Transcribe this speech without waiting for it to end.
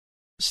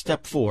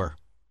Step 4.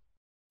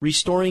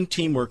 Restoring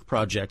teamwork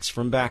projects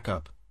from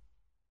backup.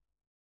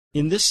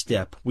 In this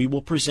step, we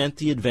will present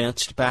the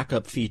advanced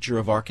backup feature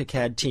of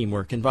ArchiCAD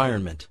Teamwork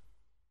environment.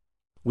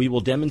 We will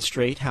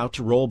demonstrate how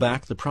to roll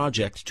back the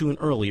project to an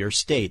earlier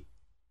state.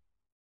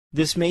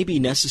 This may be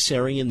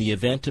necessary in the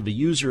event of a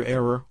user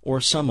error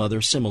or some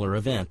other similar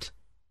event.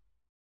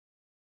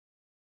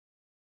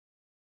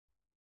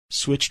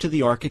 Switch to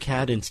the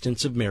ArchiCAD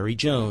instance of Mary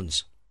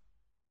Jones.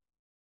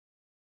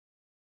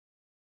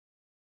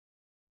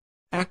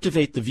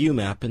 Activate the view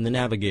map in the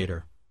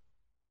navigator.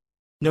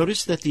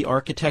 Notice that the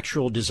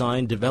Architectural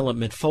Design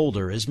Development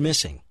folder is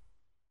missing.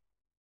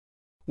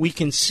 We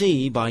can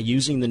see, by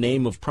using the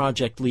name of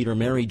project leader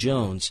Mary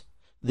Jones,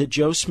 that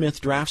Joe Smith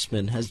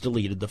Draftsman has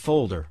deleted the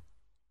folder.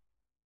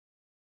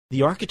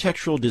 The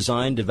Architectural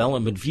Design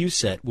Development view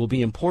set will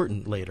be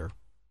important later.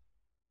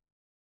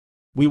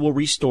 We will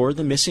restore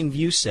the missing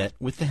view set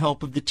with the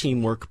help of the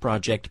Teamwork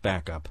project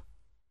backup.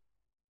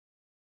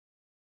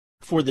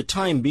 For the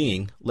time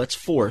being, let's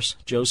force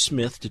Joe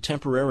Smith to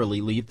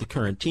temporarily leave the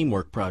current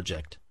Teamwork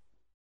project.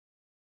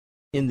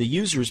 In the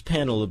Users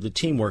panel of the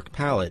Teamwork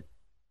palette,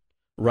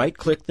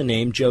 right-click the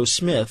name Joe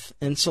Smith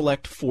and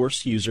select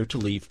Force User to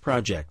Leave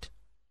Project.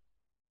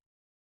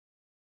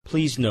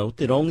 Please note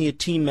that only a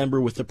team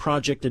member with the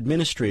Project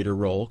Administrator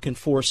role can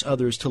force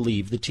others to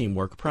leave the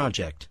Teamwork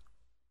project.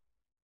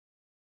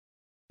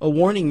 A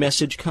warning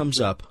message comes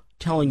up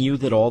telling you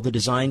that all the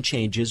design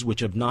changes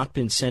which have not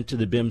been sent to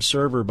the BIM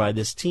server by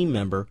this team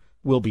member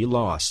will be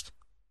lost.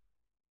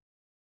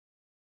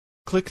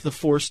 Click the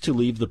Force to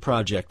Leave the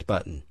Project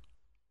button.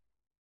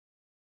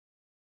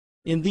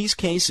 In these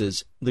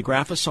cases, the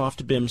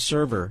GRAPHISOFT BIM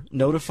server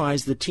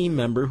notifies the team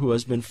member who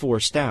has been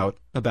forced out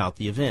about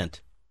the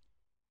event.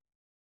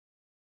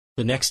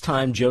 The next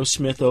time Joe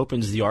Smith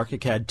opens the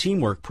ArchiCAD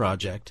Teamwork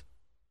project,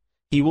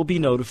 he will be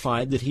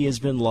notified that he has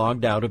been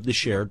logged out of the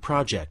shared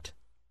project.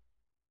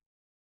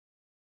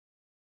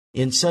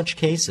 In such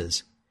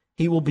cases,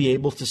 he will be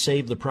able to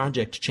save the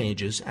project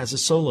changes as a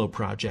solo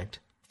project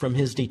from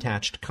his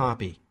detached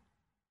copy.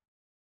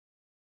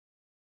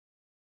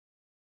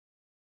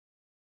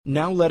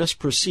 Now let us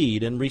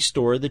proceed and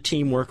restore the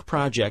Teamwork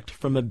project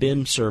from a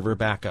BIM Server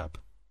Backup.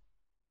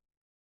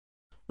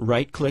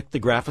 Right-click the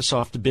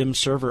GRAPHISOFT BIM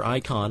Server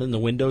icon in the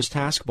Windows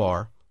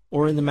taskbar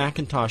or in the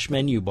Macintosh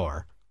menu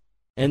bar,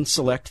 and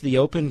select the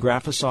Open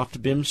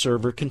GRAPHISOFT BIM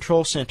Server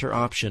Control Center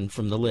option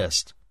from the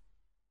list.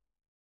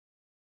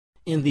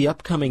 In the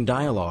upcoming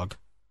dialog,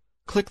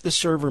 click the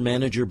Server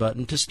Manager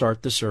button to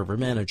start the Server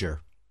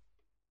Manager.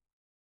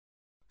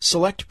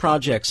 Select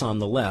Projects on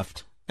the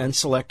left and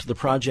select the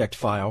project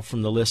file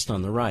from the list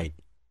on the right.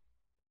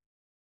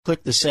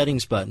 Click the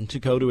Settings button to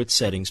go to its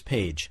Settings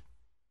page.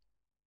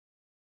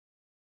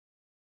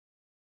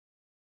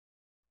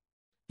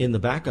 In the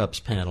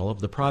Backups panel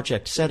of the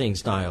Project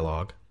Settings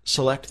dialog,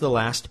 select the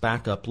last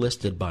backup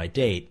listed by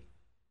date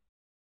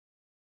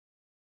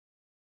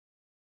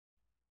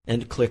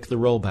and click the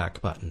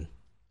Rollback button.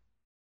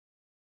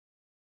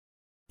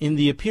 In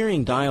the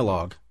appearing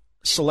dialog,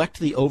 select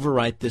the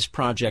Overwrite this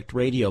project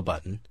radio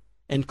button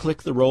and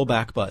click the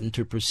Rollback button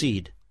to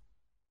proceed.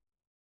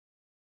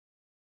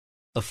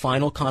 A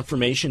final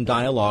confirmation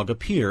dialog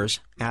appears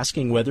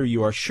asking whether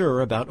you are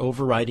sure about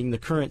overwriting the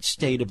current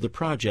state of the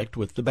project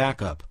with the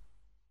backup.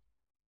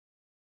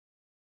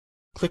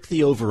 Click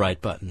the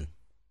Overwrite button.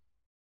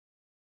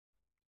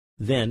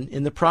 Then,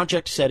 in the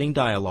Project Setting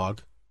dialog,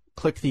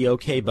 click the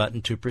OK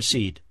button to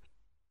proceed.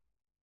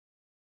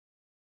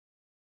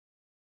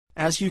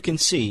 As you can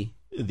see,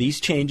 these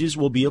changes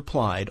will be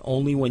applied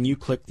only when you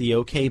click the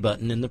OK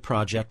button in the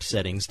Project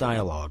Settings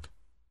dialog.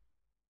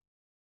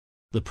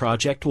 The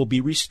project will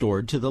be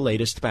restored to the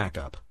latest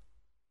backup.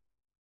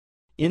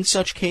 In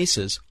such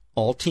cases,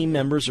 all team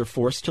members are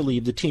forced to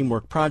leave the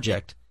Teamwork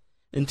project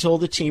until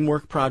the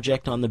Teamwork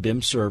project on the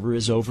BIM server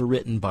is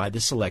overwritten by the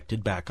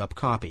selected backup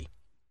copy.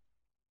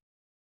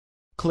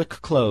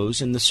 Click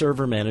Close in the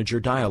Server Manager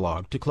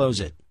dialog to close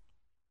it.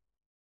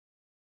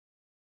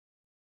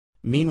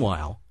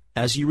 Meanwhile,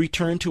 as you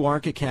return to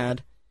ArchiCAD,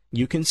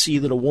 you can see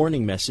that a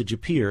warning message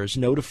appears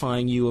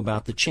notifying you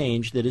about the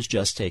change that has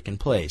just taken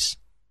place.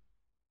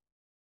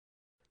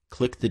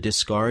 Click the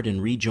Discard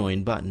and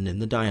Rejoin button in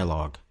the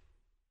dialog.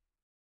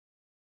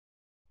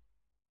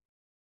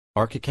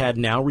 ArchiCAD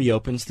now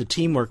reopens the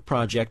Teamwork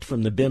project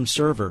from the BIM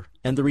server,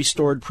 and the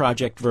restored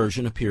project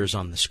version appears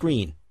on the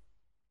screen.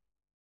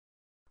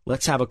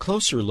 Let's have a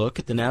closer look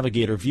at the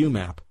Navigator view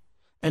map,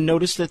 and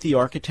notice that the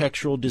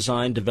Architectural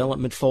Design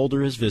Development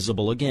folder is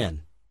visible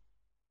again.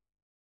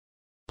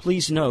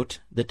 Please note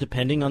that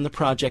depending on the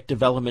project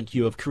development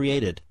you have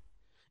created,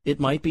 it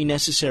might be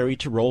necessary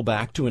to roll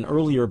back to an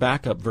earlier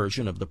backup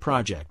version of the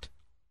project.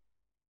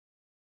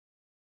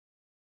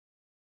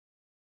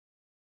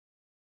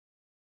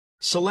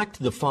 Select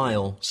the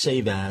File,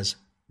 Save As,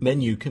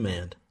 Menu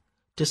command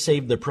to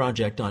save the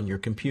project on your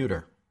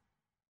computer.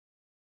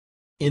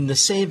 In the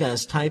Save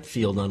As Type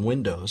field on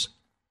Windows,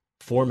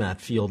 Format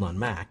field on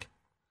Mac,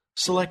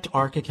 select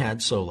ArchiCAD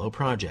Solo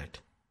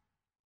Project.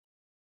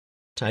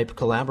 Type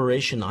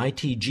Collaboration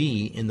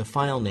ITG in the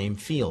file name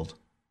field.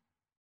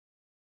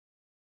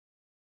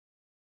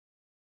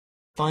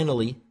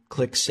 Finally,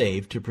 click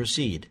Save to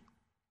proceed.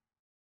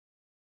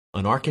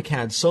 An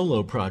ArchiCAD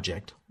solo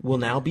project will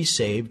now be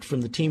saved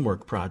from the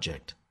Teamwork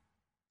project.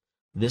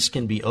 This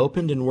can be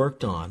opened and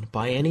worked on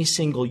by any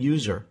single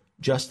user,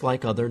 just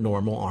like other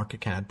normal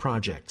ArchiCAD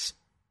projects.